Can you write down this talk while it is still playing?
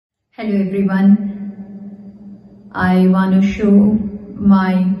Hello everyone. I want to show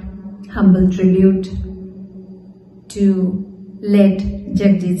my humble tribute to late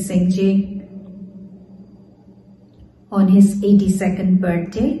Jagjit Singh ji on his 82nd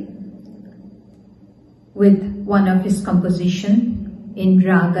birthday with one of his composition in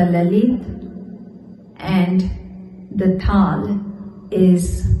Raga Lalit, and the tal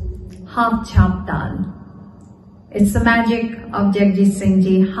is half chhap tal. It's the magic of Jagjit Singh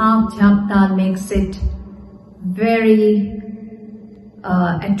ji. Half chhap tal makes it very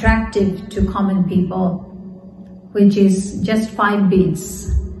attractive to common people, which is just 5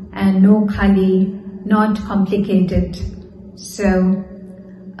 beats and no khali, not complicated. So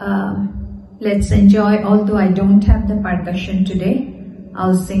let's enjoy. Although I don't have the percussion today,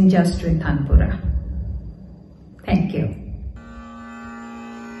 I'll sing just with Tanpura. Thank you.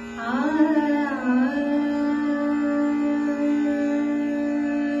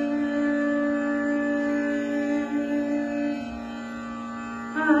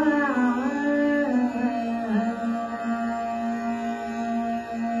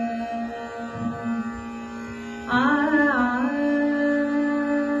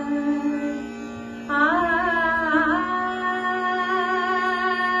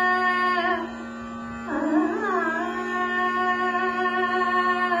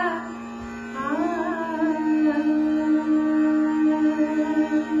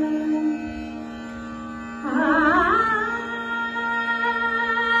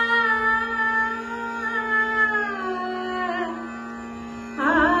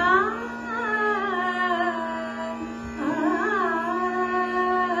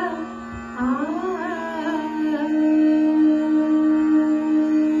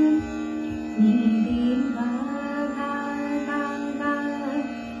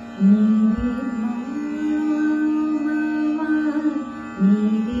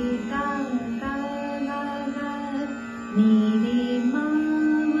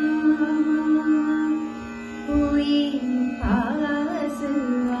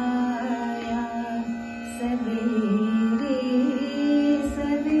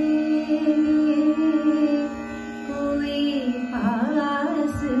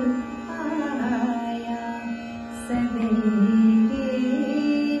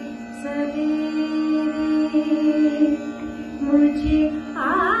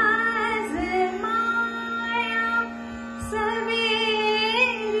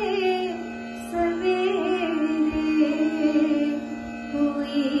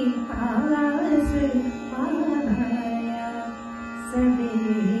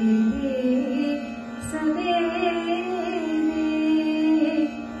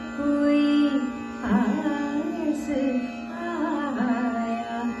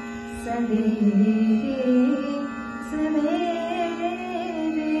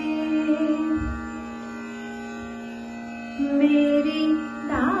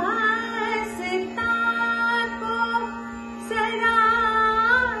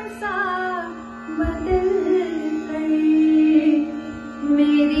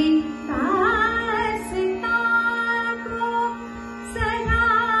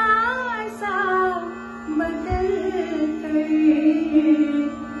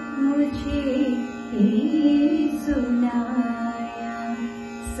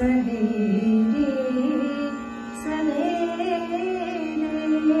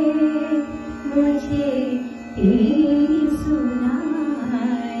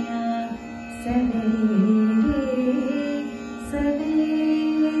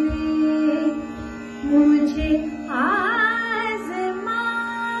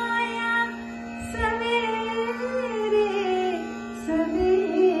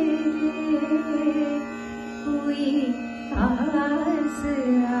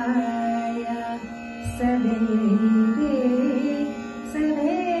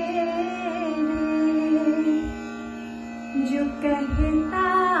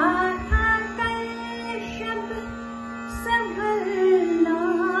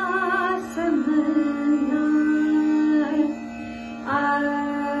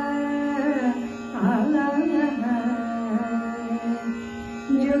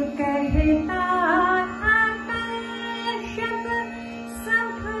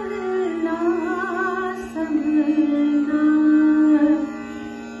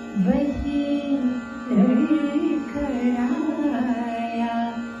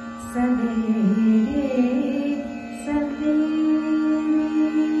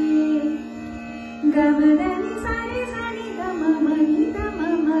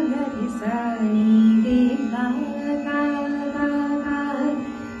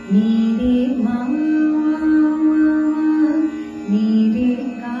 Mere mama, mere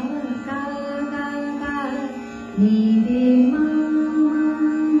ka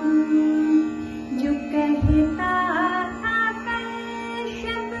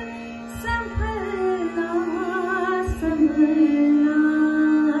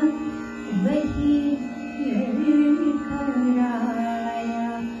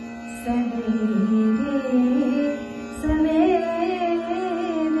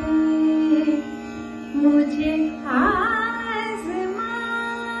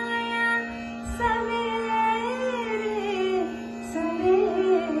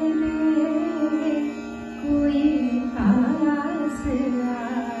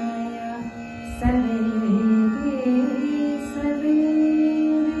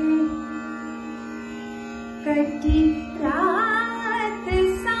Jagjit